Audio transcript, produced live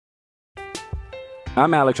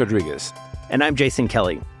I'm Alex Rodriguez. And I'm Jason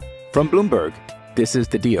Kelly. From Bloomberg, this is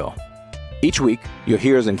The Deal. Each week, you'll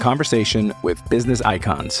hear us in conversation with business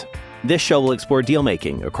icons. This show will explore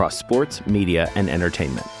deal-making across sports, media, and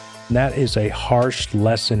entertainment. That is a harsh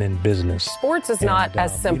lesson in business. Sports is not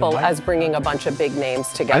as simple as bringing a bunch of big names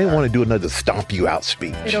together. I didn't want to do another stomp you out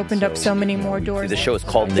speech. It opened up so many more doors. The show is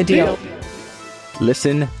called The Deal.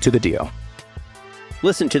 Listen to The Deal.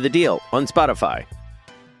 Listen to The Deal on Spotify.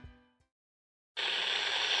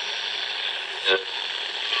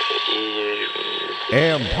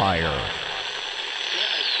 Empire.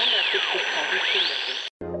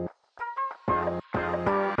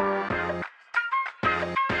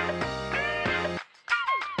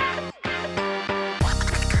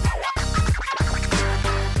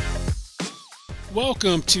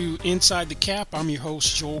 Welcome to Inside the Cap. I'm your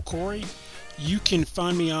host, Joel Corey. You can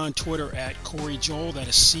find me on Twitter at Corey Joel. That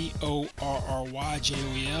is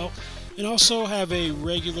CORRYJOEL. And also have a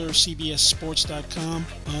regular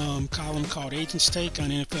CBSSports.com column called Agent's Take on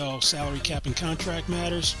NFL salary cap and contract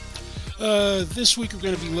matters. This week we're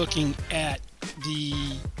going to be looking at the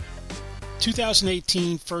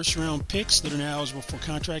 2018 first-round picks that are now eligible for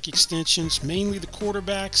contract extensions, mainly the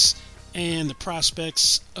quarterbacks and the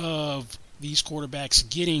prospects of these quarterbacks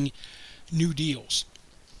getting new deals.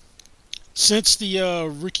 Since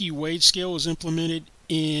the rookie wage scale was implemented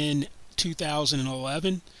in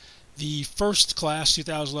 2011, the first class,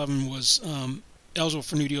 2011, was eligible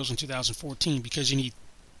for new deals in 2014 because you need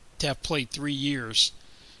to have played 3 years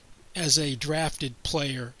as a drafted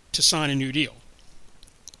player to sign a new deal.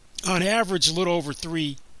 On average, a little over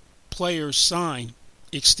 3 players sign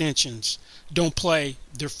extensions, don't play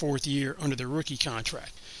their 4th year under their rookie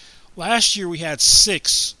contract. Last year we had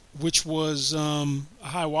 6, which was a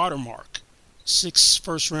high water mark. 6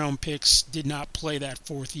 first-round picks did not play that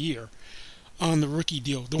 4th year on the rookie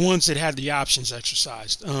deal, the ones that had the options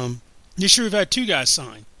exercised. This year we've had 2 guys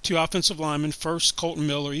sign, 2 offensive linemen. First, Colton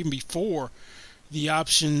Miller, even before the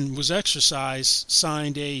option was exercised,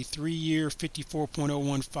 signed a 3-year,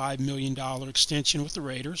 $54.015 million extension with the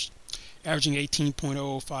Raiders, averaging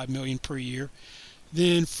 $18.005 million per year.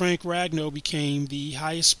 Then Frank Ragnow became the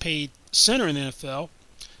highest-paid center in the NFL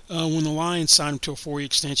when the Lions signed him to a 4-year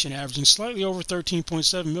extension, averaging slightly over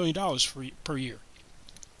 $13.7 million per year.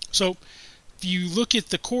 So if you look at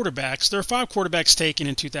the quarterbacks, there are 5 quarterbacks taken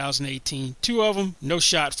in 2018. 2 of them, no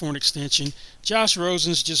shot for an extension. Josh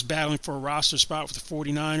Rosen's just battling for a roster spot with the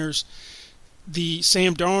 49ers. The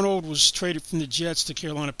Sam Darnold was traded from the Jets to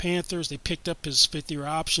Carolina Panthers. They picked up his 5th-year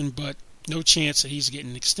option, but no chance that he's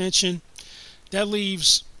getting an extension. That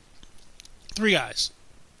leaves 3 guys.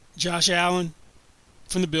 Josh Allen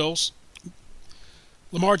from the Bills,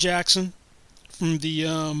 Lamar Jackson from the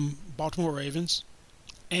Baltimore Ravens,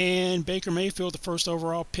 and Baker Mayfield, the first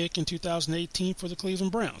overall pick in 2018 for the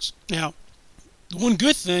Cleveland Browns. Now, the one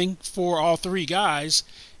good thing for all 3 guys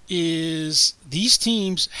is these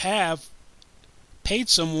teams have paid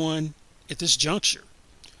someone at this juncture.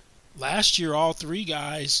 Last year, all 3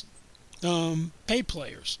 guys paid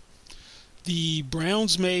players. The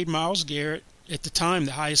Browns made Myles Garrett, at the time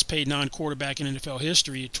the highest paid non-quarterback in NFL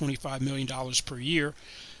history, at $25 million per year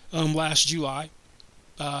last July.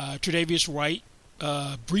 Tre'Davious White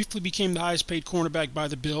briefly became the highest paid cornerback by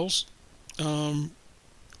the Bills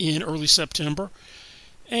in early September.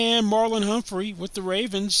 And Marlon Humphrey with the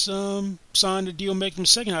Ravens signed a deal making him the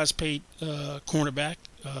second highest paid cornerback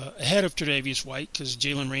ahead of Tre'Davious White because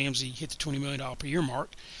Jalen Ramsey hit the $20 million per year mark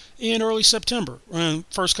in early September,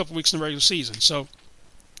 first couple weeks in the regular season. So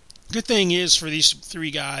good thing is for these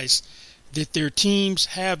 3 guys that their teams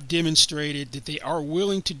have demonstrated that they are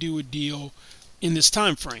willing to do a deal in this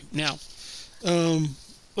time frame. Now,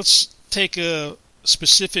 let's take a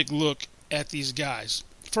specific look at these guys.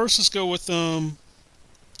 First, let's go with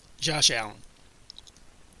Josh Allen.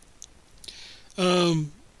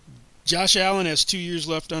 Josh Allen has 2 years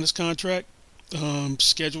left on his contract,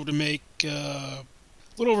 scheduled to make a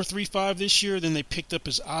little over $3.5 this year. Then they picked up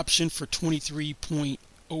his option for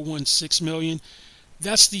 $23.016 million.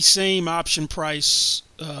 That's the same option price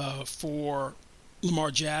for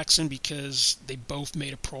Lamar Jackson because they both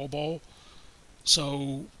made a Pro Bowl.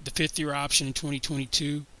 So the 5th-year option in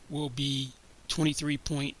 2022 will be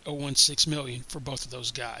 $23.016 million for both of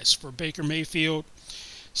those guys. For Baker Mayfield,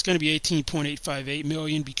 it's going to be $18.858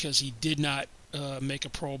 million because he did not make a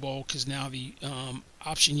Pro Bowl because now the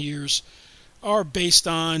option years are based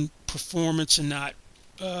on performance and not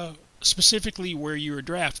specifically where you were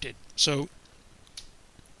drafted. So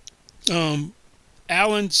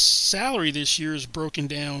Allen's salary this year is broken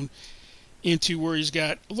down into where he's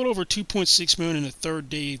got a little over $2.6 million in the third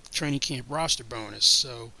day training camp roster bonus.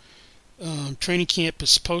 So Training camp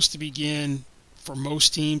is supposed to begin for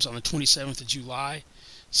most teams on the 27th of July.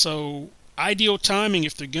 So ideal timing,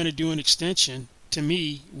 if they're going to do an extension, to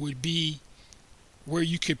me, would be where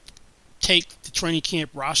you could take the training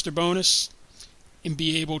camp roster bonus and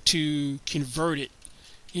be able to convert it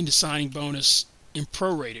into signing bonus and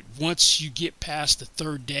prorate it. Once you get past the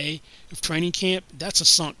third day of training camp, that's a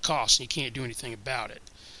sunk cost and you can't do anything about it.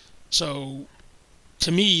 So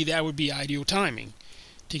to me, that would be ideal timing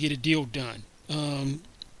to get a deal done.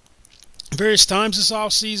 Various times this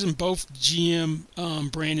offseason, both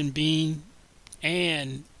GM Brandon Beane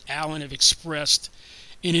and Allen have expressed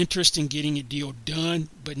an interest in getting a deal done,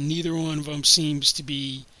 but neither one of them seems to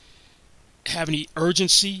have any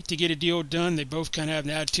urgency to get a deal done. They both kind of have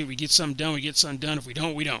an attitude: we get something done, we get something done. If we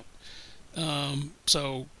don't, we don't.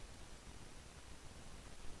 So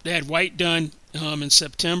they had White done in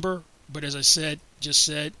September, but as I just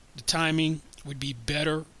said, the timing would be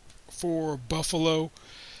better for Buffalo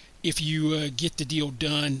if you get the deal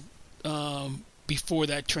done before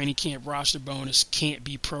that training camp roster bonus can't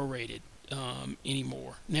be prorated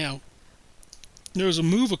anymore. Now, there was a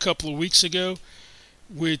move a couple of weeks ago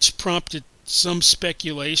which prompted some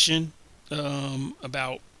speculation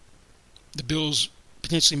about the Bills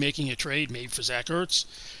potentially making a trade, maybe for Zach Ertz.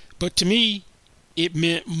 But to me, it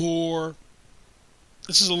meant more.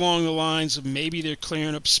 This is along the lines of maybe they're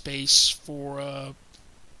clearing up space for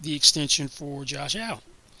the extension for Josh Allen.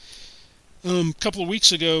 A couple of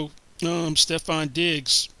weeks ago, Stephon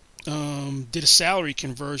Diggs did a salary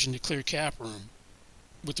conversion to clear cap room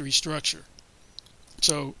with the restructure.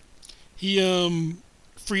 So he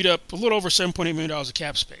freed up a little over $7.8 million of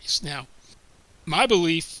cap space. Now, my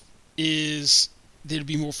belief is there'd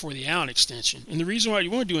be more for the Allen extension. And the reason why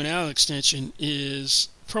you want to do an Allen extension is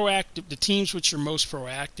proactive. The teams which are most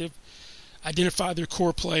proactive identify their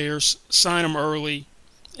core players, sign them early,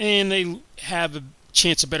 and they have a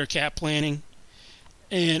chance of better cap planning.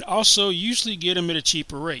 And also usually get them at a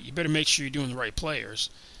cheaper rate. You better make sure you're doing the right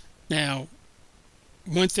players. Now,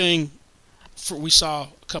 one thing we saw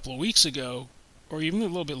a couple of weeks ago, or even a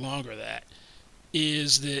little bit longer that,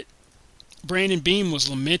 is that Brandon Beane was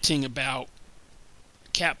lamenting about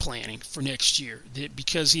cap planning for next year. That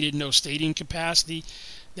because he didn't know stadium capacity,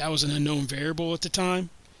 that was an unknown variable at the time.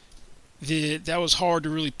 That was hard to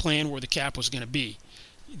really plan where the cap was going to be.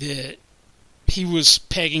 That he was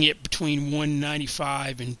pegging it between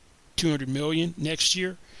 195 and 200 million next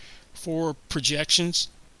year for projections.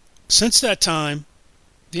 Since that time,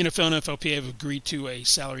 the NFL and NFLPA have agreed to a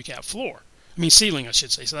salary cap floor. Ceiling, I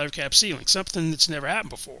should say, salary cap ceiling, something that's never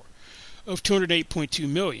happened before, of 208.2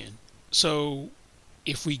 million. So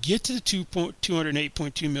if we get to the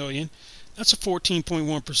 208.2 million, that's a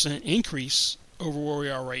 14.1% increase over where we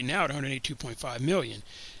are right now at 182.5 million.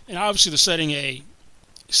 And obviously they're setting a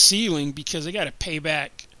ceiling because they got to pay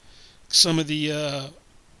back some of the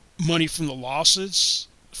money from the losses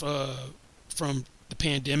from the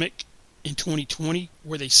pandemic in 2020,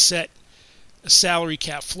 where they set a salary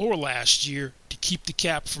cap floor last year to keep the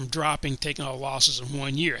cap from dropping, taking all the losses in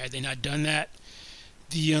 1 year. Had they not done that,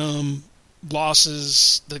 the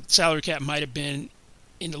losses, the salary cap might have been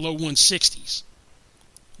in the low 160s,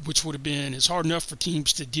 which would have been, it's hard enough for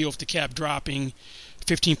teams to deal with the cap dropping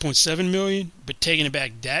 15.7 million, but taking it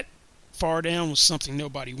back that far down was something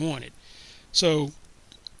nobody wanted. So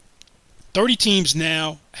 30 teams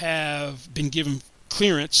now have been given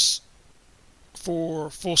clearance for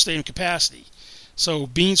full stadium capacity. So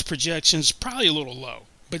Beane's projections probably a little low.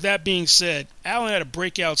 But that being said, Allen had a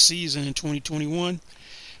breakout season in 2021.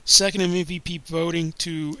 Second in MVP voting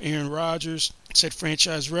to Aaron Rodgers. Set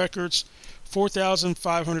franchise records.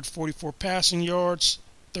 4,544 passing yards,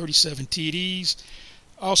 37 TDs.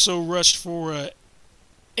 Also rushed for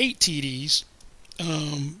 8 TDs.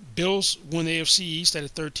 Bills won the AFC East at a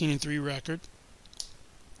 13-3 record.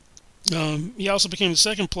 He also became the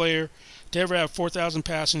second player to ever have 4,000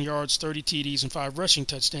 passing yards, 30 TDs, and 5 rushing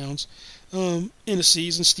touchdowns in a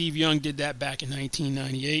season. Steve Young did that back in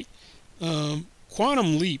 1998.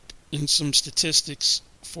 Quantum leap in some statistics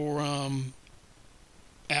for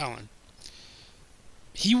Allen.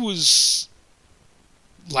 He was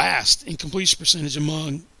last in completion percentage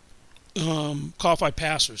among qualified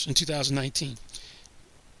passers in 2019.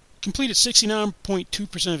 Completed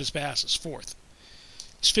 69.2% of his passes, fourth.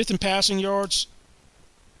 He's fifth in passing yards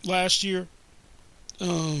last year,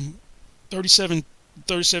 37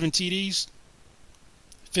 TDs.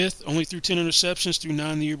 Fifth, only threw 10 interceptions, threw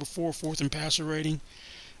 9 the year before. Fourth in passer rating,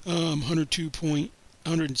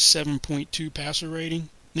 107.2 passer rating.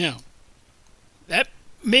 Now, that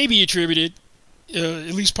may be attributed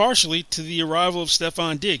at least partially, to the arrival of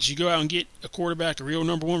Stephon Diggs. You go out and get a quarterback, a real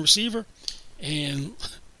number one receiver, and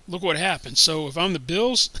look what happens. So if I'm the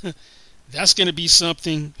Bills, that's going to be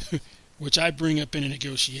something which I bring up in a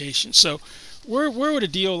negotiation. So where would a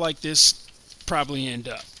deal like this probably end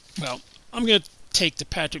up? Well, I'm going to take the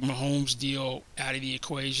Patrick Mahomes deal out of the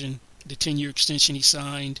equation, the 10-year extension he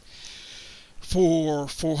signed for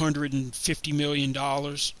 $450 million,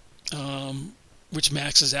 which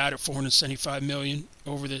maxes out at $475 million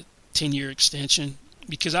over the 10-year extension,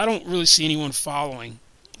 because I don't really see anyone following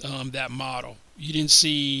that model. You didn't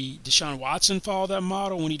see Deshaun Watson follow that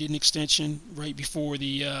model when he did an extension right before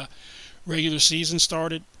the regular season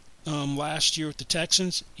started last year with the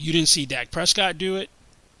Texans. You didn't see Dak Prescott do it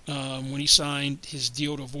when he signed his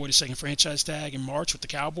deal to avoid a second franchise tag in March with the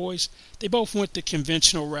Cowboys. They both went the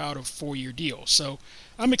conventional route of 4-year deals. So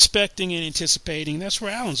I'm expecting and anticipating that's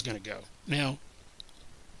where Allen's going to go. Now,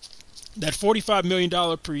 that $45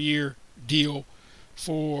 million per year deal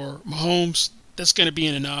for Mahomes, that's going to be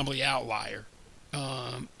an anomaly outlier,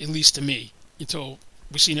 at least to me, until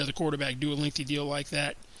we see another quarterback do a lengthy deal like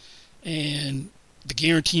that. And the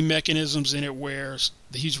guarantee mechanisms in it, where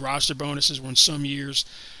the huge roster bonuses, where in some years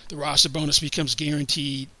the roster bonus becomes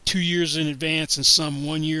guaranteed 2 years in advance and some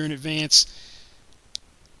 1 year in advance.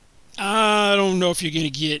 I don't know if you're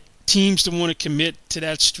going to get teams to want to commit to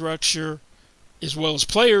that structure, as well as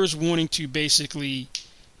players wanting to basically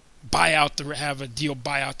have a deal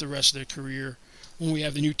buy out the rest of their career. When we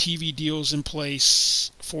have the new TV deals in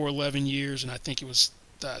place for 11 years, and I think it was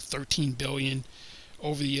 $13 billion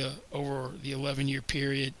over the 11-year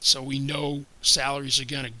period, so we know salaries are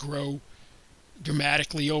going to grow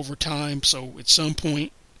dramatically over time. So at some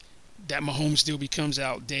point, that Mahomes deal becomes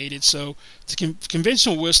outdated. So the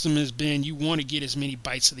conventional wisdom has been you want to get as many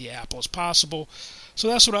bites of the apple as possible. So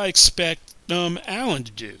that's what I expect Allen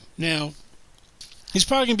to do. Now, he's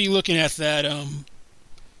probably going to be looking at that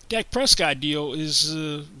Dak Prescott deal is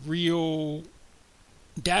a real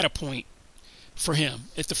data point for him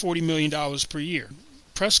at the $40 million per year.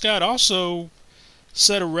 Prescott also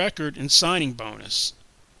set a record in signing bonus,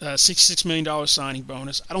 $66 million signing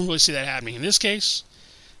bonus. I don't really see that happening in this case.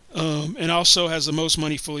 And also has the most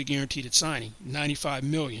money fully guaranteed at signing, $95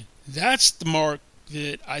 million. That's the mark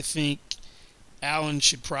that I think Allen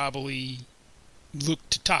should probably look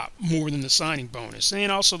to top more than the signing bonus,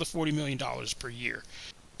 and also the $40 million per year.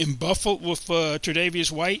 In Buffalo with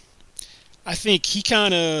Tre'Davious White, I think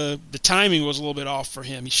the timing was a little bit off for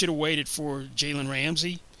him. He should have waited for Jalen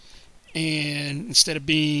Ramsey, and instead of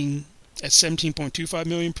being at $17.25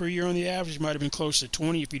 million per year on the average, he might have been closer to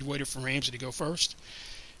 $20 if he'd waited for Ramsey to go first.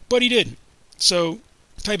 But he didn't. So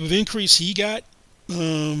the type of increase he got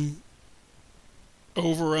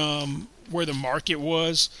over where the market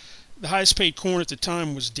was, the highest paid corner at the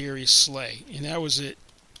time was Darius Slay, and that was at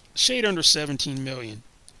shade under $17 million.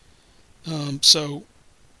 So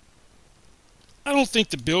I don't think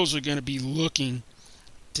the Bills are going to be looking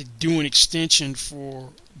to do an extension for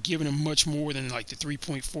giving him much more than like the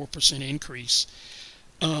 3.4% increase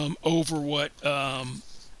over what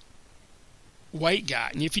White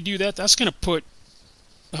got. And if you do that, that's going to put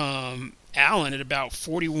Allen at about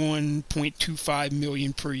 $41.25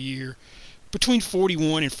 million per year, between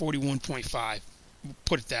 41 and 41.5. We'll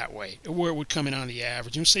put it that way, where it would come in on the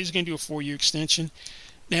average. And say he's going to do a 4-year extension.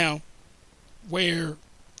 Now, where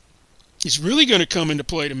it's really going to come into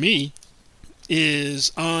play to me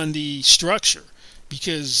is on the structure,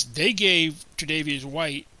 because they gave Tre'Davious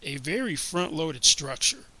White a very front-loaded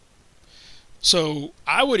structure. So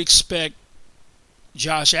I would expect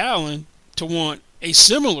Josh Allen to want a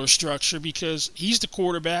similar structure, because he's the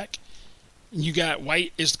quarterback and you got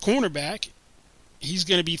White as the cornerback. He's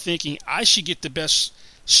going to be thinking, I should get the best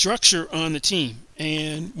structure on the team.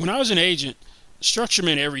 And when I was an agent, structure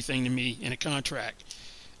meant everything to me in a contract,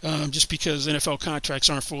 just because NFL contracts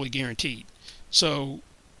aren't fully guaranteed. So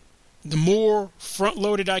the more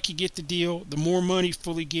front-loaded I could get the deal, the more money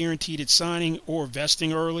fully guaranteed at signing or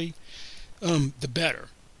vesting early, the better.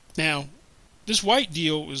 Now, this White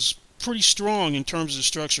deal was pretty strong in terms of the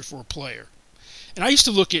structure for a player. And I used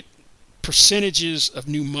to look at percentages of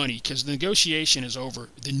new money, because the negotiation is over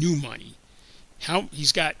the new money.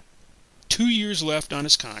 He's got 2 years left on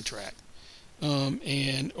his contract.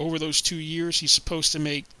 And over those 2 years, he's supposed to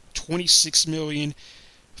make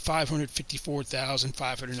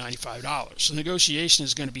 $26,554,595. So negotiation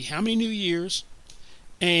is going to be how many new years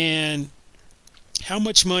and how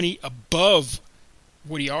much money above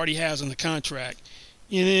what he already has on the contract,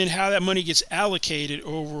 and then how that money gets allocated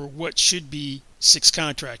over what should be 6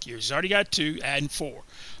 contract years. He's already got 2, adding 4,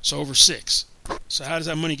 so over 6. So how does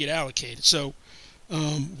that money get allocated? So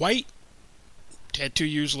White, had 2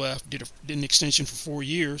 years left, did an extension for 4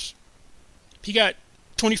 years. He got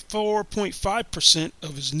 24.5%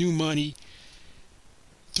 of his new money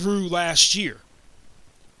through last year.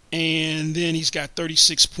 And then he's got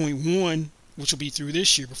 36.1, which will be through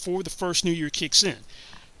this year, before the first new year kicks in.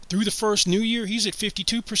 Through the first new year, he's at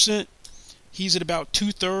 52%. He's at about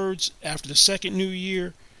 2/3 after the second new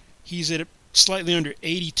year. He's at slightly under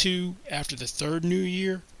 82 after the third new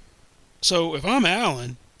year. So if I'm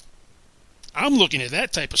Allen, I'm looking at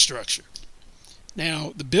that type of structure.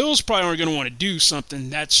 Now, the Bills probably aren't going to want to do something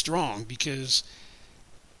that strong because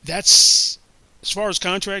that's, as far as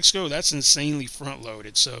contracts go, that's insanely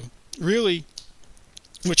front-loaded. So really,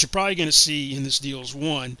 what you're probably going to see in this deal is,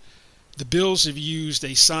 one, the Bills have used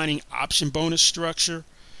a signing option bonus structure.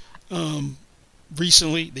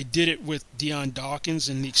 Recently, they did it with Dion Dawkins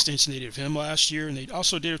and the extension they did of him last year, and they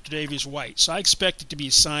also did it with Tre'Davious White. So I expect it to be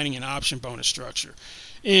a signing and option bonus structure.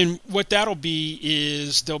 And what that'll be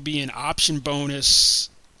is there'll be an option bonus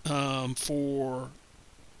for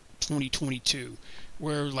 2022,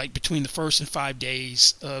 where like between the first and 5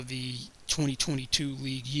 days of the 2022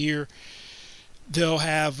 league year, they'll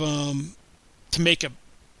have to make a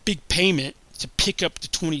big payment to pick up the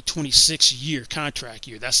 2026 year contract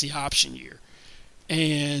year. That's the option year.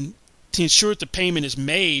 And to ensure that the payment is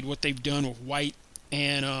made, what they've done with White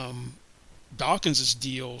and Dawkins'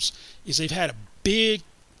 deals is they've had a big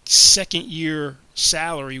second-year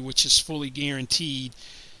salary, which is fully guaranteed,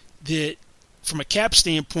 that from a cap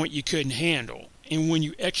standpoint you couldn't handle. And when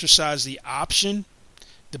you exercise the option,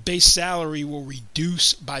 the base salary will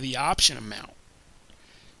reduce by the option amount.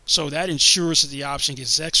 So that ensures that the option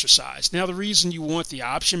gets exercised. Now, the reason you want the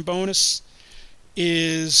option bonus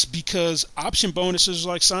is because option bonuses are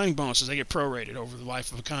like signing bonuses. They get prorated over the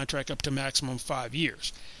life of a contract up to a maximum of 5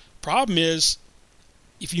 years. Problem is,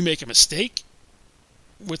 if you make a mistake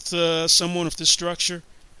with someone with this structure,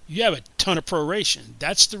 you have a ton of proration.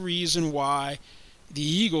 That's the reason why the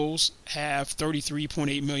Eagles have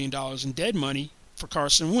 $33.8 million in dead money for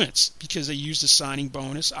Carson Wentz, because they used the signing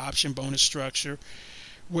bonus, option bonus structure,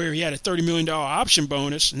 where he had a $30 million option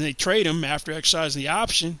bonus, and they trade him after exercising the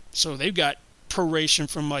option, so they've got proration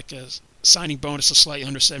from like a signing bonus of slightly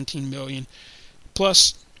under $17 million,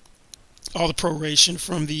 plus all the proration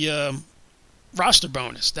from the roster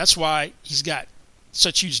bonus. That's why he's got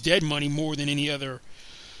such huge dead money, more than any other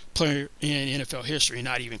player in NFL history,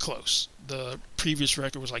 not even close. The previous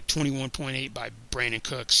record was like 21.8 by Brandon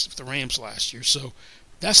Cooks with the Rams last year. So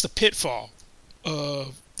that's the pitfall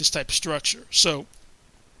of this type of structure. So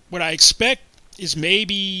what I expect is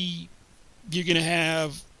maybe you're going to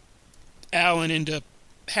have Allen end up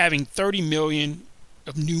having $30 million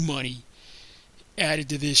of new money added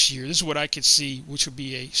to this year. This is what I could see, which would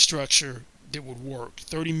be a structure that would work.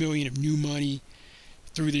 $30 million of new money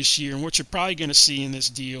through this year. And what you're probably going to see in this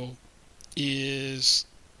deal is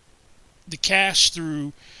the cash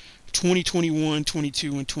through 2021,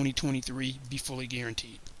 22, and 2023 be fully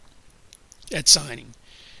guaranteed at signing.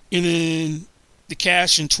 And then the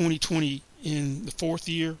cash in 2020 in the fourth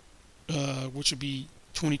year, which would be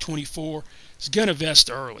 2024, is going to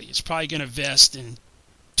vest early. It's probably going to vest in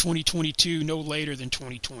 2022, no later than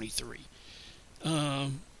 2023.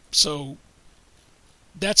 So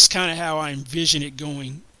that's kind of how I envision it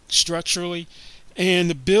going structurally. And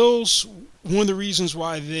the Bills, one of the reasons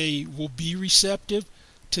why they will be receptive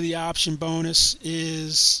to the option bonus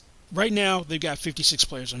is right now they've got 56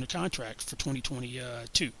 players under contract for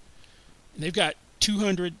 2022. And they've got a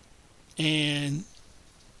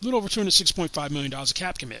little over $206.5 million of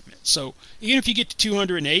cap commitment. So even if you get to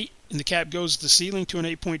 208 and the cap goes to the ceiling,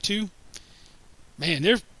 208.2, man,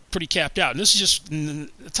 they're pretty capped out. And this is just the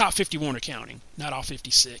top 51 are counting, not all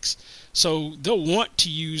 56. So they'll want to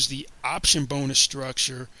use the option bonus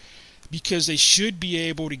structure because they should be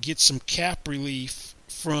able to get some cap relief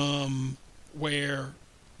from where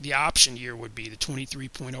the option year would be, the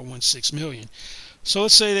 $23.016 million. So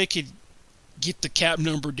let's say they could get the cap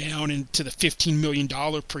number down into the $15 million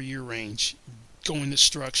per year range going this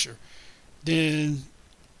structure. Then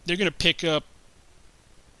they're going to pick up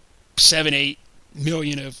 $7-8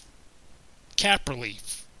 million of cap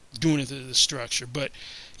relief doing it to the structure. But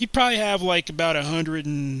you probably have like about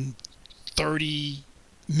 $130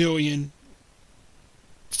 million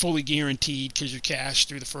fully guaranteed because your cash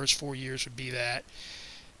through the first 4 years would be that.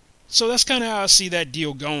 So that's kind of how I see that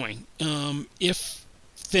deal going. If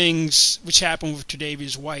things which happened with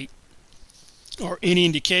Tre'Davious White are any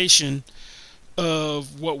indication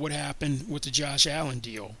of what would happen with the Josh Allen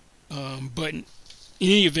deal. But in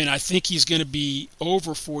any event, I think he's going to be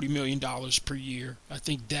over $40 million per year. I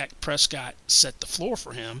think Dak Prescott set the floor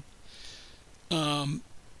for him.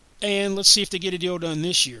 And let's see if they get a deal done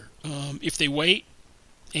this year. If they wait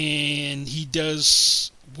and he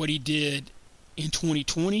does what he did in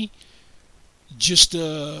 2020, just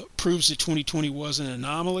proves that 2020 was an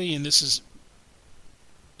anomaly and this is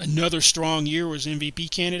another strong year as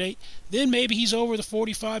MVP candidate, then maybe he's over the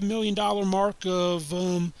 $45 million mark of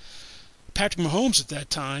Patrick Mahomes at that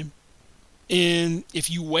time. And if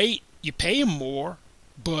you wait, you pay him more,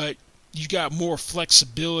 but you got more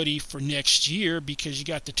flexibility for next year because you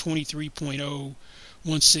got the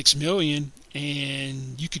 $23.016 million,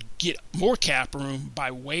 and you could get more cap room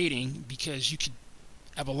by waiting because you could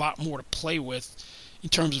have a lot more to play with in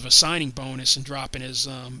terms of a signing bonus and dropping his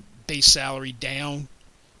base salary down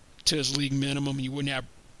to his league minimum. You wouldn't have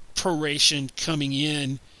proration coming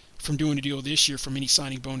in from doing a deal this year from any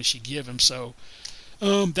signing bonus you give him. So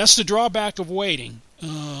that's the drawback of waiting.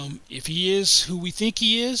 If he is who we think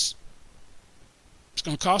he is, it's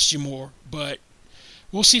going to cost you more, but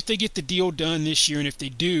we'll see if they get the deal done this year, and if they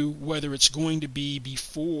do, whether it's going to be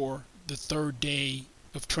before the third day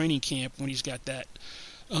of training camp when he's got that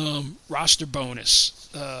roster bonus,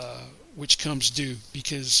 which comes due.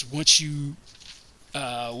 Because once you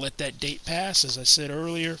let that date pass, as I said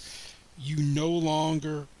earlier, you no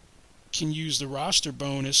longer can use the roster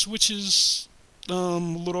bonus, which is a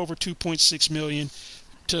little over $2.6 million,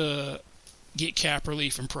 to get cap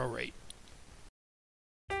relief and prorate.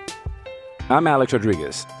 I'm Alex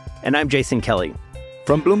Rodriguez. And I'm Jason Kelly.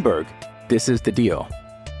 From Bloomberg, this is The Deal.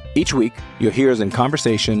 Each week, you'll hear us in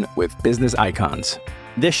conversation with business icons.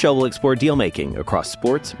 This show will explore deal-making across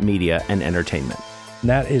sports, media, and entertainment.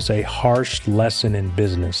 That is a harsh lesson in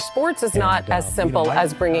business. Sports is not as simple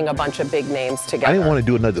as bringing a bunch of big names together. I didn't want to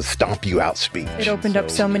do another stomp you out speech. It opened up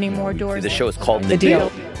so many more doors. The show is called The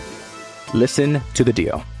Deal. Listen to The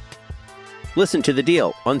Deal. Listen to The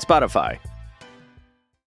Deal on Spotify.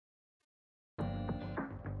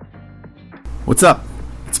 What's up?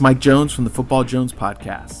 It's Mike Jones from the Football Jones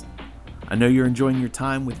podcast. I know you're enjoying your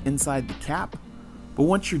time with Inside the Cap, but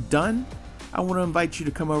once you're done, I want to invite you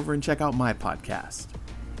to come over and check out my podcast.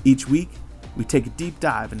 Each week, we take a deep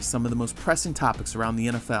dive into some of the most pressing topics around the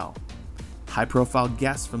NFL. High-profile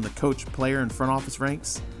guests from the coach, player, and front office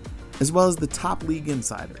ranks, as well as the top league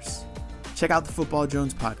insiders. Check out the Football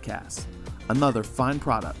Jones podcast, another fine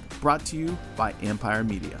product brought to you by Empire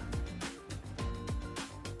Media.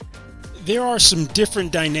 There are some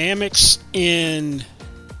different dynamics in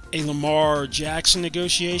a Lamar Jackson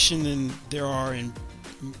negotiation than there are in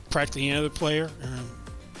practically any other player,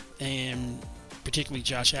 and particularly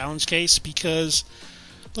Josh Allen's case, because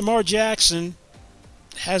Lamar Jackson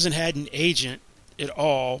hasn't had an agent at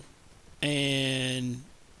all, and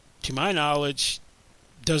to my knowledge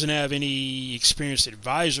doesn't have any experienced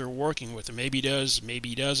advisor working with him. Maybe he does, maybe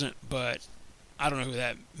he doesn't, but I don't know who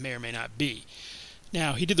that may or may not be.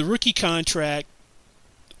 Now, he did the rookie contract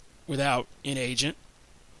without an agent,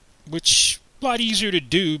 which a lot easier to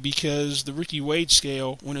do because the rookie wage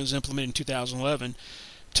scale, when it was implemented in 2011,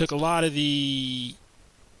 took a lot of the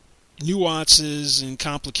nuances and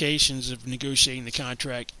complications of negotiating the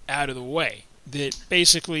contract out of the way. That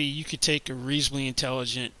basically you could take a reasonably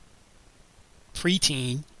intelligent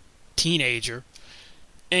teenager,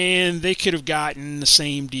 and they could have gotten the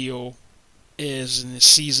same deal as a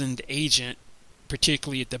seasoned agent,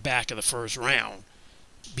 particularly at the back of the first round.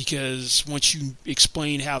 Because once you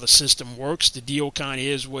explain how the system works, the deal kind of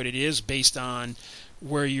is what it is based on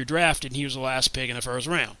where you're drafted, and he was the last pick in the first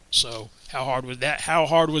round. So how hard was that? How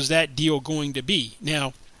hard was that deal going to be?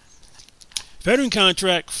 Now, veteran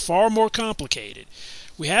contract, far more complicated.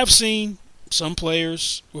 We have seen some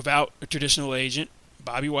players without a traditional agent,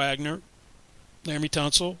 Bobby Wagner, Laremy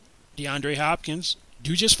Tunsil, DeAndre Hopkins,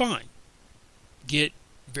 do just fine. Get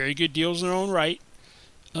very good deals in their own right.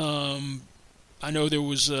 I know there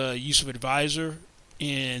was use of advisor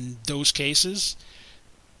in those cases,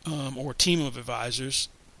 or team of advisors.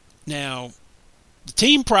 Now, the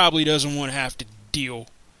team probably doesn't want to have to deal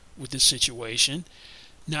with this situation,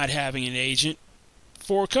 not having an agent,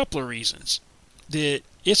 for a couple of reasons. That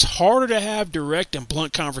it's harder to have direct and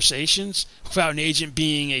blunt conversations without an agent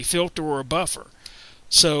being a filter or a buffer.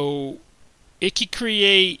 So it could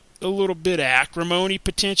create a little bit of acrimony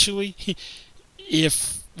potentially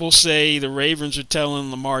if, we'll say, the Ravens are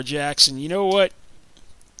telling Lamar Jackson, you know what,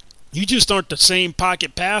 you just aren't the same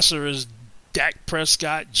pocket passer as Dak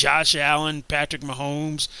Prescott, Josh Allen, Patrick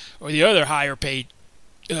Mahomes, or the other higher paid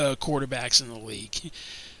quarterbacks in the league.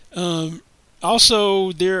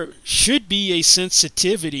 Also, there should be a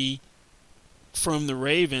sensitivity from the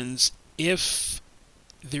Ravens if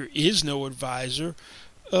there is no advisor,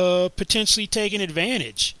 potentially taking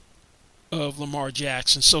advantage of Lamar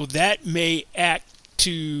Jackson. So that may act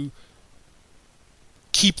to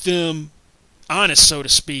keep them honest, so to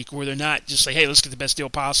speak, where they're not just like, hey, let's get the best deal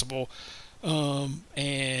possible. And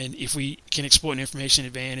if we can exploit an information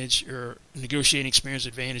advantage or negotiating experience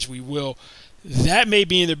advantage, we will. That may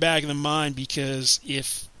be in the back of the mind, because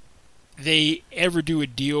if they ever do a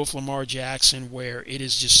deal with Lamar Jackson where it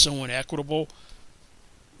is just so inequitable,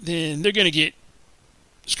 then they're going to get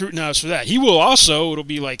scrutinized for that. He will also, it'll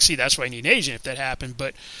be like, see, that's why I need an agent if that happened.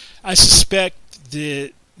 But I suspect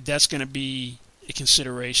that that's going to be a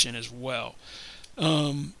consideration as well.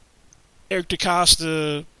 Eric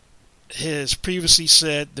DeCosta has previously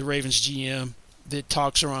said, the Ravens GM, that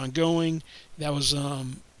talks are ongoing. That was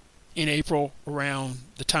in April, around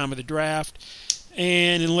the time of the draft.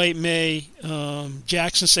 And in late May,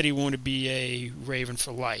 Jackson said he wanted to be a Raven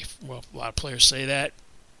for life. Well, a lot of players say that.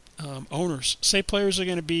 Owners say players are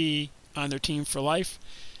going to be on their team for life.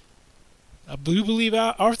 I do believe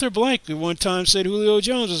Arthur Blank at one time said Julio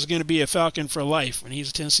Jones is going to be a Falcon for life when he's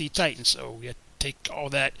a Tennessee Titan. So we have to take all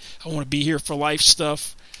that I want to be here for life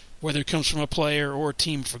stuff, whether it comes from a player or a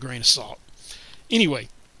team, with a grain of salt. Anyway,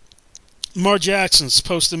 Lamar Jackson's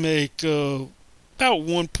supposed to make about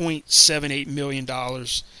 $1.78 million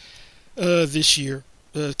this year.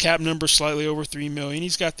 The cap number slightly over $3 million.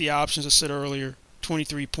 He's got the options I said earlier,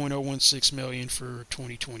 $23.016 million for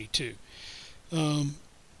 2022.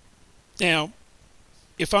 Now,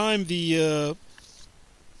 if I'm the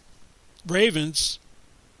Ravens,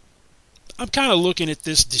 I'm kind of looking at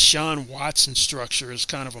this Deshaun Watson structure as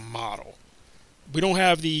kind of a model. We don't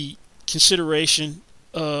have the consideration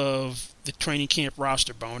of the training camp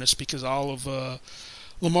roster bonus because all of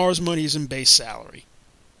Lamar's money is in base salary.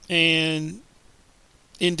 And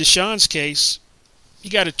in Deshaun's case, he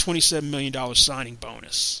got a $27 million signing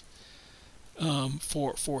bonus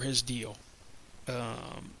for his deal.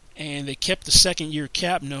 And they kept the second-year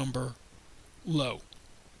cap number low.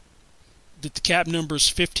 The cap number is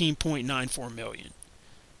 $15.94 million.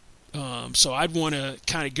 So I'd want to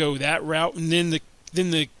kind of go that route, and then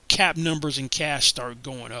the cap numbers in cash start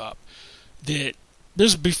going up. That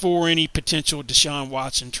this is before any potential Deshaun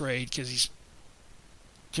Watson trade, because he's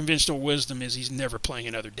conventional wisdom is he's never playing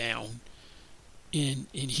another down in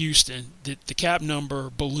Houston. The cap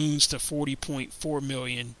number balloons to $40.4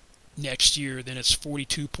 million next year. Then it's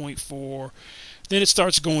 42.4. Then it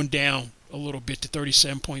starts going down a little bit to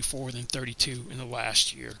 37.4, then 32 in the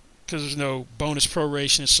last year, because there's no bonus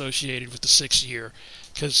proration associated with the 6th year,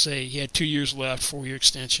 because say he had 2 years left, 4-year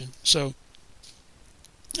extension. So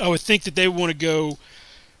I would think that they want to go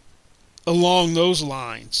along those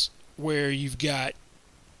lines where you've got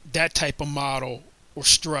that type of model or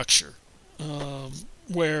structure.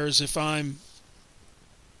 Whereas if I'm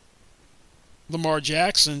Lamar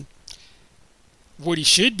Jackson, what he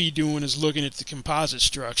should be doing is looking at the composite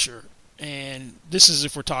structure. And this is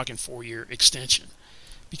if we're talking 4-year extension.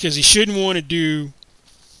 Because he shouldn't want to do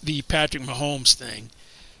the Patrick Mahomes thing.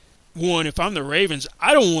 One, if I'm the Ravens,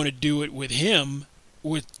 I don't want to do it with him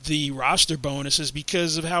with the roster bonuses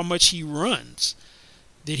because of how much he runs.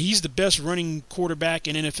 That he's the best running quarterback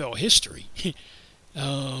in NFL history.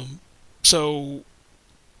 So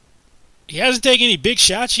he hasn't taken any big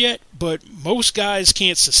shots yet, but most guys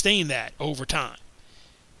can't sustain that over time.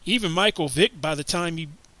 Even Michael Vick, by the time he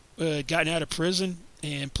gotten out of prison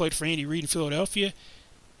and played for Andy Reid in Philadelphia,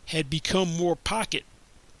 had become more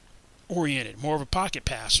pocket-oriented, more of a pocket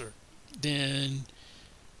passer than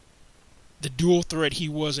the dual threat he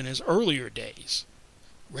was in his earlier days.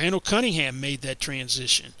 Randall Cunningham made that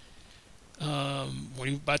transition. By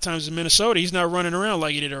the time he's in Minnesota, he's not running around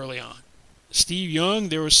like he did early on. Steve Young,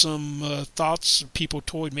 there were some thoughts, people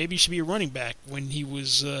told maybe he should be a running back when he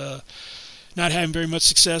was not having very much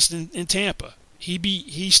success in Tampa.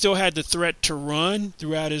 He still had the threat to run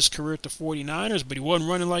throughout his career at the 49ers, but he wasn't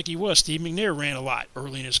running like he was. Steve McNair ran a lot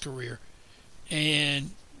early in his career. And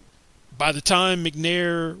by the time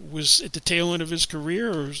McNair was at the tail end of his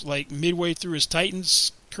career, or was like midway through his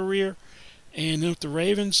Titans career, and then with the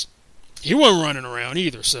Ravens, he wasn't running around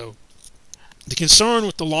either. So the concern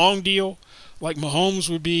with the long deal, like Mahomes,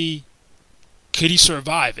 would be, could he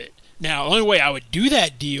survive it? Now, the only way I would do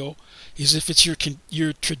that deal is if it's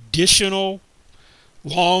your traditional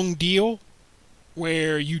long deal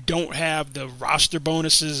where you don't have the roster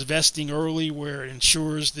bonuses vesting early, where it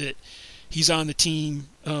ensures that he's on the team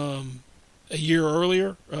a year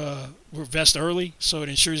earlier, or vest early, so it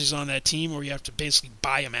ensures he's on that team, or you have to basically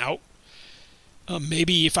buy him out.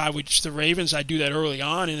 Maybe if I would the Ravens, I'd do that early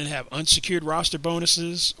on and then have unsecured roster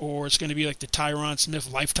bonuses, or it's going to be like the Tyron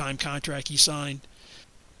Smith lifetime contract he signed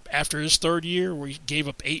after his 3rd year, where he gave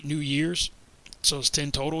up 8 new years, so it's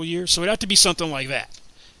 10 total years. So it'd have to be something like that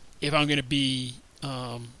if I'm going to be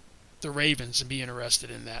the Ravens and be interested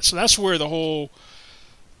in that. So that's where the whole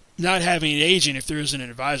not having an agent, if there isn't an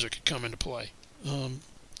advisor, could come into play.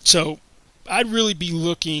 So I'd really be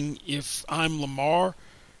looking, if I'm Lamar,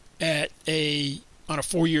 on a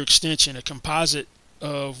 4-year extension, a composite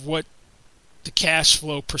of what the cash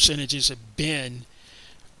flow percentages have been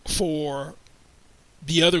for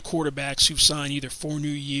the other quarterbacks who've signed either 4 new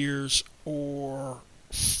years or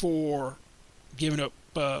giving up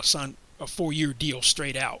signed a 4-year deal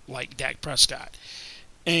straight out, like Dak Prescott.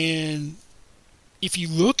 And if you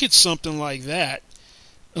look at something like that,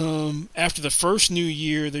 after the first new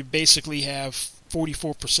year, they basically have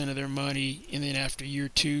 44% of their money, and then after year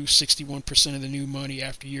 2, 61% of the new money.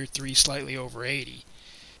 After year 3, slightly over 80%.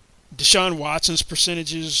 Deshaun Watson's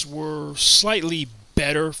percentages were slightly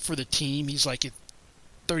better for the team. He's like at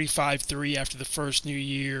 35.3 after the first new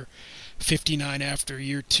year, 59 after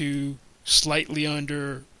year 2, slightly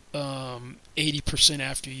under 80%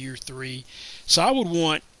 after year 3. So I would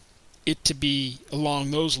want it to be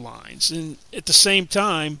along those lines. And at the same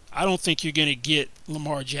time, I don't think you're going to get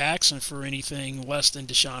Lamar Jackson for anything less than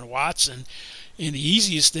Deshaun Watson. And the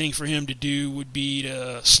easiest thing for him to do would be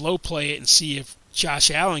to slow play it and see if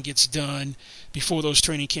Josh Allen gets done before those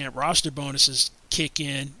training camp roster bonuses kick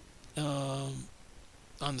in on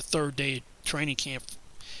the 3rd day of training camp,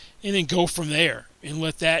 and then go from there and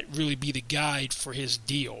let that really be the guide for his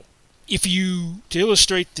deal. To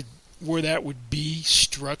illustrate where that would be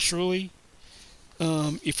structurally,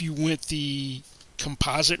 if you went the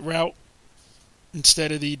composite route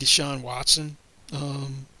instead of the Deshaun Watson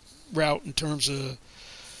route in terms of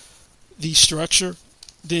the structure,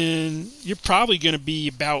 then you're probably going to be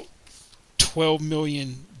about $12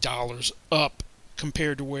 million up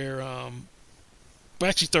compared to where,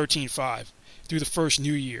 actually 13.5 through the first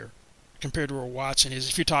new year compared to where Watson is.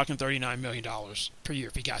 If you're talking $39 million per year,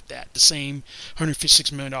 if he got that, the same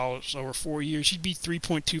 $156 million over 4 years, you'd be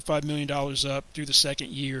 $3.25 million up through the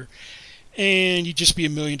second year, and you'd just be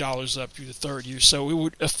 $1 million up through the third year. So it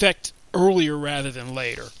would affect earlier rather than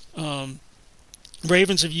later.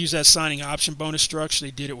 Ravens have used that signing option bonus structure.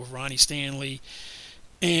 They did it with Ronnie Stanley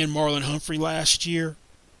and Marlon Humphrey last year.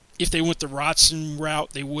 If they went the Watson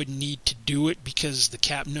route, they wouldn't need to do it because the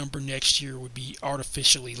cap number next year would be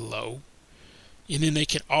artificially low. And then they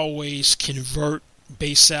could always convert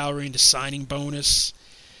base salary into signing bonus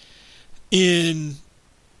in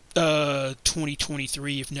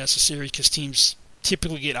 2023 if necessary, because teams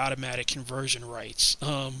typically get automatic conversion rights.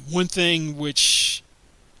 One thing which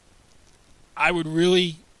I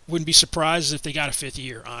wouldn't be surprised if they got a 5th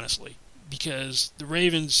year, honestly, because the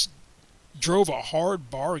Ravens drove a hard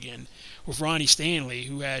bargain with Ronnie Stanley,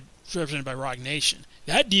 who had represented by Rock Nation.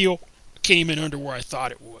 That deal came in under where I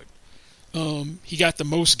thought it would. He got the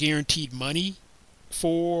most guaranteed money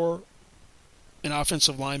for an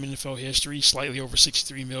offensive lineman in NFL history, slightly over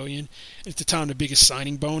 $63 million. At the time, the biggest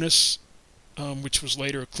signing bonus, which was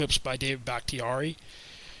later eclipsed by David Bakhtiari.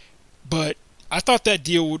 But I thought that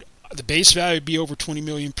deal the base value would be over $20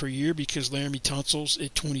 million per year because Laramie Tunsil's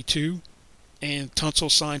at 22, and Tunsil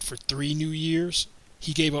signed for 3 new years.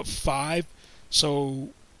 He gave up 5, so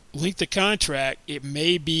length of contract, it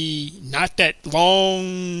may be not that long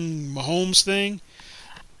Mahomes thing.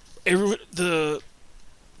 The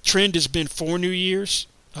trend has been 4 new years.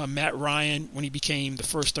 Matt Ryan, when he became the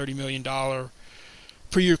first $30 million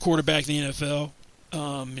per year quarterback in the NFL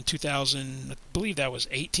in 2000, I believe that was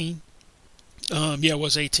 18. It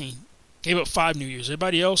was 18. Gave up 5 new years.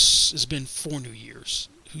 Everybody else has been 4 new years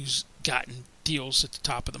who's gotten deals at the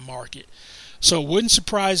top of the market. So it wouldn't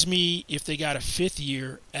surprise me if they got a 5th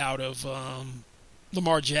year out of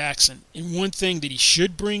Lamar Jackson. And one thing that he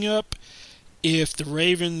should bring up, if the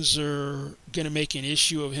Ravens are going to make an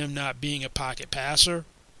issue of him not being a pocket passer,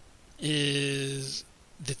 is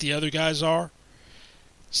that the other guys are.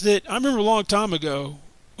 So that I remember a long time ago,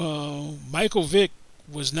 Michael Vick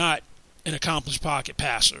was not an accomplished pocket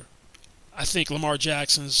passer. I think Lamar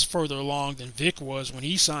Jackson's further along than Vick was when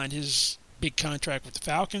he signed his big contract with the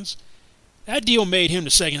Falcons. That deal made him the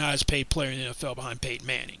second highest paid player in the NFL behind Peyton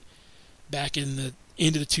Manning back in the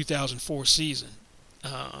end of the 2004 season.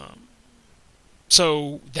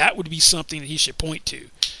 So that would be something that he should point to.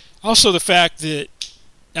 Also the fact that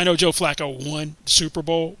I know Joe Flacco won the Super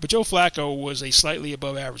Bowl, but Joe Flacco was a slightly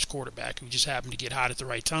above average quarterback who just happened to get hot at the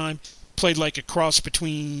right time. Played like a cross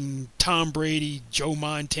between Tom Brady, Joe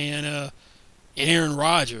Montana, and Aaron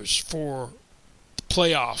Rodgers for the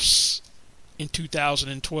playoffs in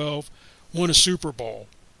 2012. Won a Super Bowl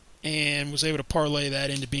and was able to parlay that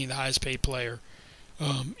into being the highest paid player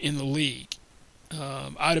in the league.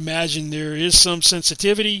 I'd imagine there is some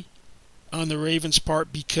sensitivity on the Ravens'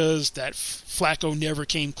 part because that Flacco never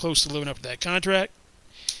came close to living up to that contract,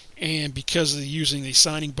 and because of using the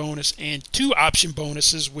signing bonus and 2 option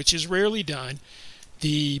bonuses, which is rarely done.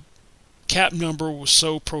 The cap number was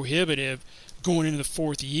so prohibitive going into the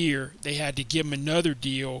 4th year, they had to give him another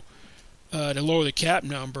deal to lower the cap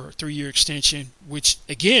number, 3-year extension, which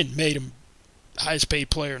again made him the highest paid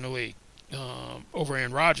player in the league over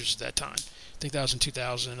Aaron Rodgers at that time. I think that was in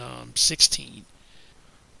 2016.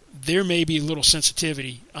 There may be a little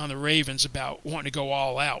sensitivity on the Ravens about wanting to go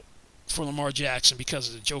all out for Lamar Jackson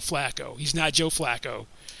because of Joe Flacco. He's not Joe Flacco.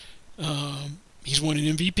 He's won an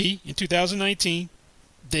MVP in 2019.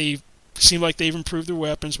 They seem like they've improved their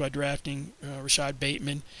weapons by drafting Rashad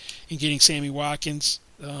Bateman and getting Sammy Watkins.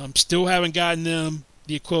 Still haven't gotten them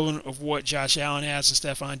the equivalent of what Josh Allen has and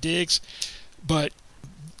Stephon Diggs, but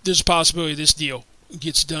there's a possibility this deal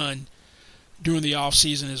gets done during the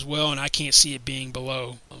offseason as well, and I can't see it being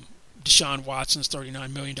below Deshaun Watson's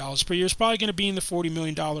 $39 million per year. It's probably going to be in the $40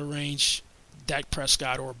 million range, Dak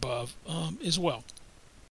Prescott or above as well.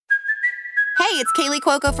 Hey, it's Kaylee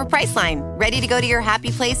Cuoco for Priceline. Ready to go to your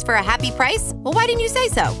happy place for a happy price? Well, why didn't you say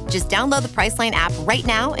so? Just download the Priceline app right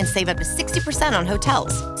now and save up to 60% on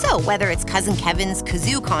hotels. So whether it's Cousin Kevin's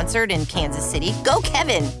Kazoo Concert in Kansas City, go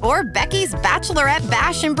Kevin, or Becky's Bachelorette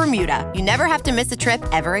Bash in Bermuda, you never have to miss a trip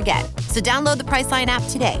ever again. So download the Priceline app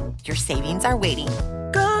today. Your savings are waiting.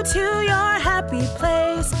 Go to your happy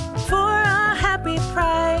place for a happy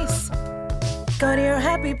price. Go to your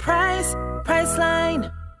happy price,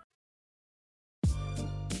 Priceline.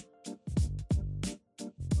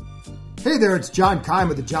 Hey there, it's John Keim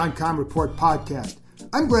with the John Keim Report podcast.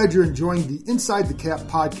 I'm glad you're enjoying the Inside the Cap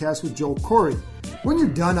podcast with Joel Corey. When you're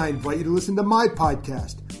done, I invite you to listen to my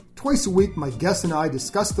podcast. Twice a week, my guests and I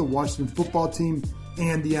discuss the Washington football team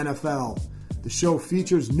and the NFL. The show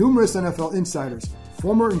features numerous NFL insiders,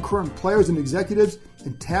 former and current players and executives,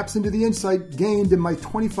 and taps into the insight gained in my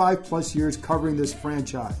 25-plus years covering this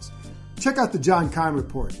franchise. Check out the John Keim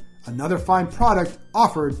Report, another fine product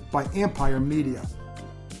offered by Empire Media.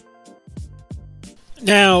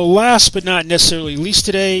 Now, last but not necessarily least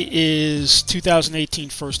today is 2018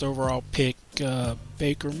 first overall pick,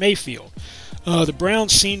 Baker Mayfield. The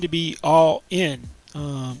Browns seem to be all in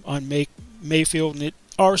on Mayfield, and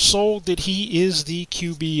are sold that he is the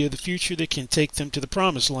QB of the future that can take them to the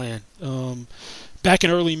promised land. Back in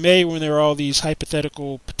early May, when there were all these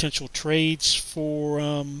hypothetical potential trades for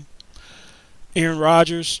Aaron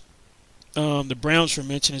Rodgers, the Browns were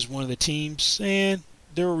mentioned as one of the teams, and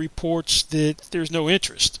there were reports that there's no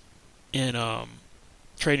interest in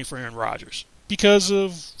trading for Aaron Rodgers because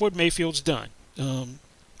of what Mayfield's done.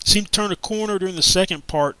 Seemed to turn a corner during the second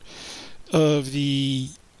part of the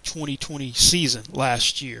 2020 season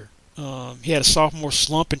last year. He had a sophomore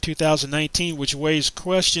slump in 2019, which raised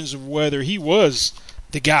questions of whether he was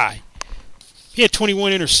the guy. He had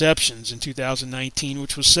 21 interceptions in 2019,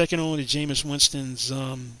 which was second only to Jameis Winston's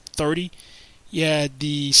 30. He had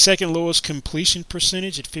the second lowest completion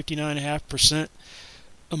percentage at 59.5%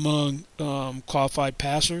 among qualified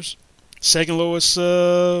passers. Second lowest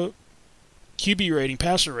QB rating,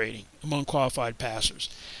 passer rating among qualified passers.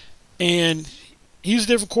 And he was a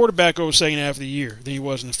different quarterback over the second half of the year than he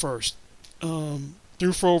was in the first.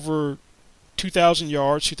 Threw for over 2,000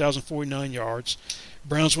 yards, 2,049 yards.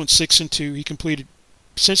 Browns went 6-2. He completed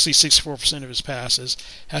essentially 64% of his passes.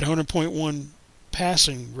 Had 100.1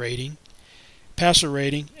 passer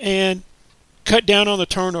rating, and cut down on the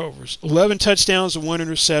turnovers. 11 touchdowns and 1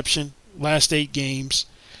 interception last 8 games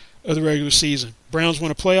of the regular season. Browns won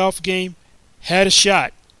a playoff game, had a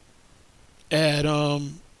shot at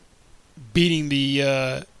beating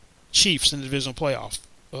the Chiefs in the divisional playoff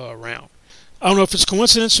round. I don't know if it's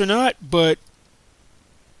coincidence or not, but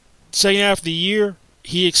second half of the year,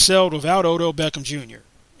 he excelled without Odell Beckham Jr.,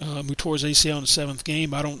 who tore his ACL in the 7th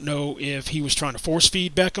game. I don't know if he was trying to force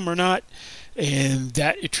feed Beckham or not, and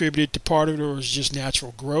that attributed to part of it, or was just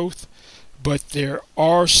natural growth. But there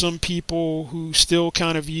are some people who still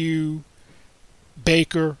kind of view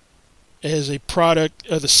Baker as a product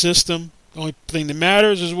of the system. The only thing that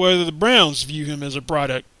matters is whether the Browns view him as a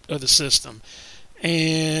product of the system.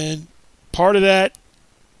 And part of that,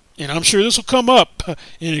 and I'm sure this will come up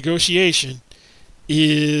in negotiation,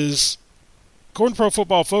 is, according to Pro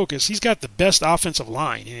Football Focus, he's got the best offensive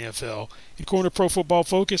line in the NFL. According to Pro Football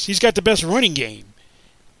Focus, he's got the best running game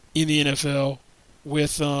in the NFL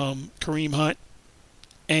with Kareem Hunt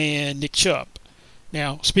and Nick Chubb.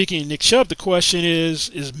 Now, speaking of Nick Chubb, the question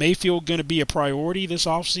is Mayfield going to be a priority this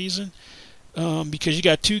offseason? Because you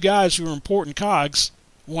got 2 guys who are important cogs,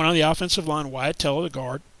 one on the offensive line, Wyatt Teller, the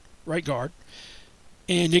guard, right guard,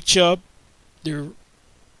 and Nick Chubb, their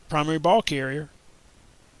primary ball carrier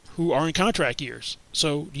who are in contract years.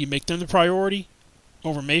 So do you make them the priority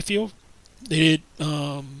over Mayfield? They did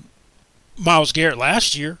Myles Garrett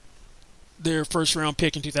last year, their first-round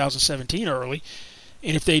pick in 2017 early.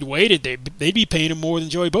 And if they'd waited, they'd be paying him more than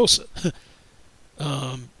Joey Bosa.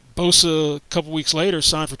 Bosa, a couple weeks later,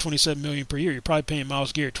 signed for $27 million per year. You're probably paying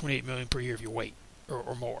Myles Garrett $28 million per year if you wait,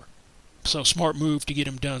 or more. So smart move to get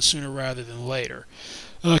him done sooner rather than later.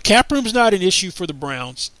 Cap room's not an issue for the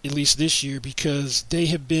Browns, at least this year, because they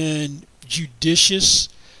have been judicious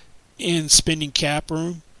in spending cap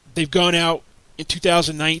room. They've gone out in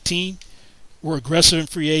 2019, were aggressive in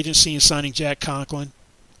free agency and signing Jack Conklin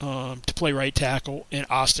to play right tackle and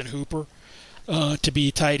Austin Hooper to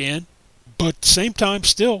be tight end. But at the same time,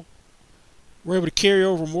 still, we're able to carry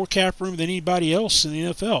over more cap room than anybody else in the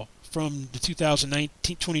NFL from the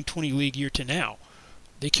 2019-2020 league year to now.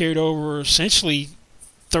 They carried over essentially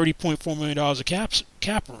 $30.4 million of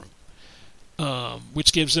cap room,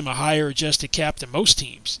 which gives them a higher adjusted cap than most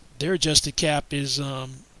teams. Their adjusted cap is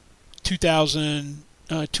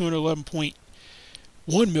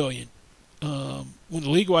 $211.1 million, when the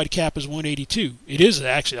league-wide cap is $182. It is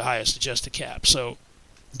actually the highest adjusted cap. So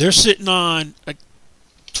they're sitting on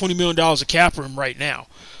 $20 million of cap room right now.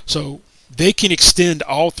 So they can extend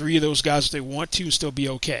all three of those guys if they want to and still be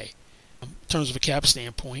okay in terms of a cap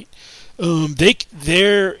standpoint.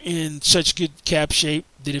 They're in such good cap shape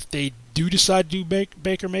that if they do decide to do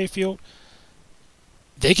Baker Mayfield,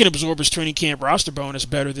 they can absorb his training camp roster bonus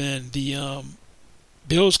better than the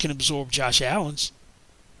Bills can absorb Josh Allen's.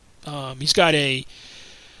 He's got a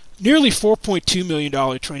nearly $4.2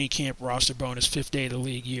 million training camp roster bonus, fifth day of the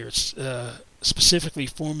league year. It's specifically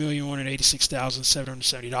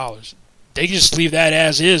 $4,186,770. They can just leave that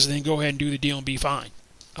as is and then go ahead and do the deal and be fine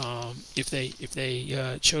if they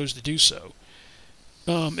chose to do so.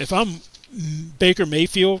 If I'm Baker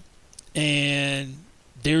Mayfield and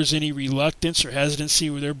there's any reluctance or hesitancy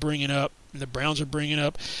where they're bringing up, and the Browns are bringing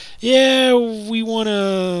up, yeah, we want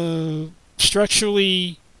to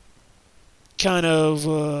structurally kind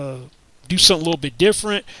of do something a little bit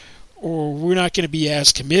different, or we're not going to be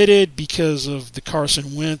as committed because of the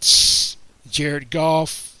Carson Wentz, Jared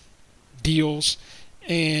Goff deals.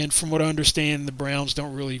 And from what I understand, the Browns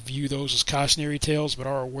don't really view those as cautionary tales, but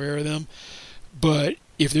are aware of them. But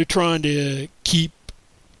if they're trying to keep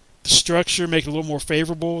the structure, make it a little more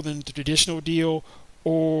favorable than the traditional deal,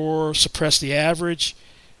 or suppress the average,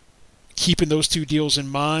 keeping those two deals in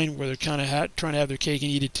mind where they're kind of trying to have their cake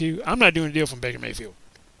and eat it too, I'm not doing a deal from Baker Mayfield.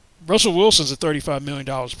 Russell Wilson's at $35 million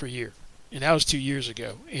per year, and that was 2 years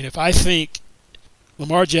ago. And if I think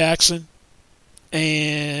Lamar Jackson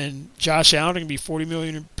and Josh Allen are going to be $40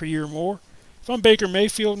 million per year or more, if I'm Baker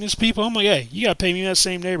Mayfield and his people, I'm like, hey, you got to pay me in that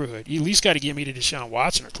same neighborhood. You at least got to get me to Deshaun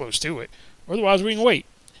Watson or close to it. Otherwise, we can wait.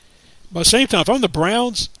 But at the same time, if I'm the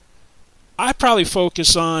Browns, I'd probably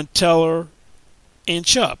focus on Teller and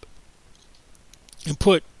Chubb and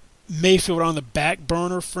put Mayfield on the back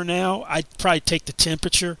burner for now. I'd probably take the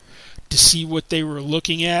temperature to see what they were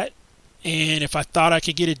looking at. And if I thought I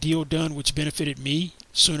could get a deal done which benefited me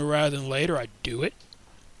sooner rather than later, I'd do it.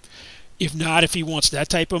 If not, if he wants that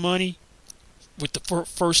type of money with the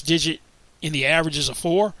first digit in the average is a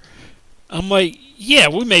 4, I'm like, yeah,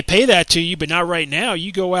 we may pay that to you, but not right now.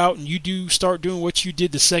 You go out and you start doing what you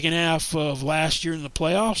did the second half of last year in the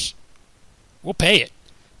playoffs, we'll pay it.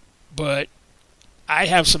 But I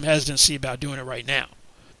have some hesitancy about doing it right now.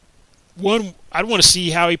 One, I'd want to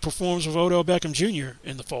see how he performs with Odell Beckham Jr.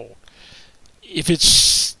 in the fold. If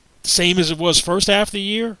it's the same as it was first half of the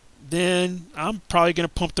year, then I'm probably going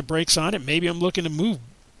to pump the brakes on it. Maybe I'm looking to move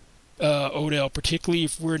Odell, particularly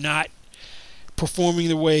if we're not performing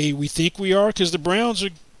the way we think we are, because the Browns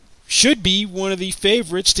should be one of the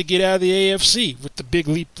favorites to get out of the AFC with the big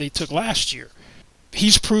leap they took last year.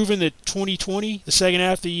 He's proven that 2020, the second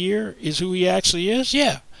half of the year, is who he actually is.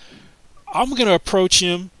 Yeah, I'm going to approach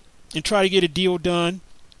him and try to get a deal done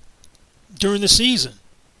during the season.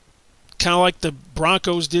 Kind of like the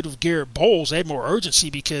Broncos did with Garrett Bowles. They had more urgency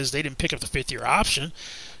because they didn't pick up the fifth-year option.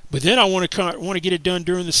 But then I want to get it done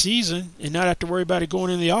during the season and not have to worry about it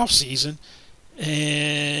going into the offseason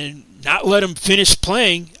and not let him finish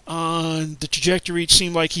playing on the trajectory it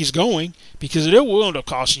seemed like he's going, because it will end up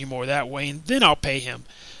costing you more that way, and then I'll pay him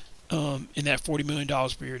in that $40 million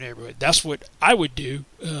per year neighborhood. That's what I would do.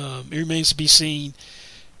 It remains to be seen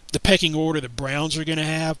the pecking order the Browns are going to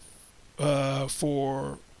have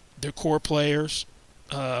for their core players,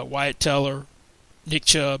 Wyatt Teller, Nick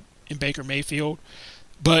Chubb, and Baker Mayfield.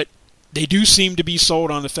 But they do seem to be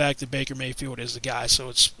sold on the fact that Baker Mayfield is the guy, so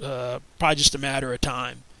it's probably just a matter of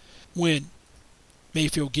time when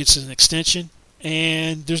Mayfield gets an extension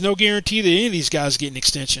And there's no guarantee that any of these guys get an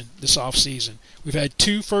extension this offseason. We've had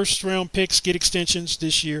 2 first-round picks get extensions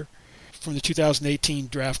this year from the 2018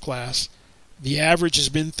 draft class. The average has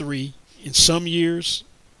been 3. In some years,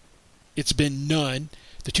 it's been none.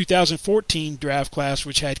 The 2014 draft class,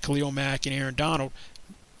 which had Khalil Mack and Aaron Donald,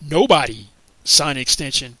 nobody signed an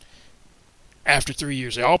extension after 3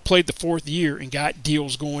 years. They all played the 4th year and got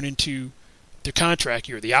deals going into the contract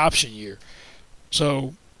year, the option year.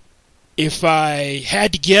 So if I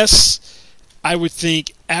had to guess, I would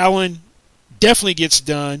think Allen definitely gets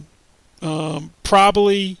done,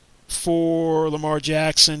 probably for Lamar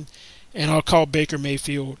Jackson, and I'll call Baker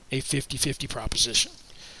Mayfield a 50-50 proposition.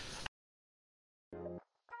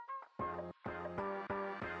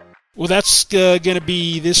 Well, that's going to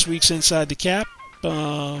be this week's Inside the Cap.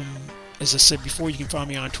 As I said before, you can find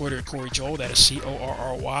me on Twitter at Corey Joel. That is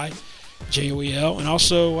CORRYJOEL. And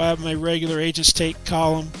also, I have my regular Agents Take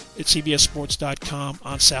column at CBSSports.com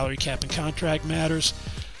on salary cap and contract matters.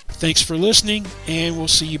 Thanks for listening, and we'll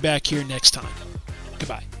see you back here next time.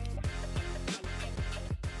 Goodbye.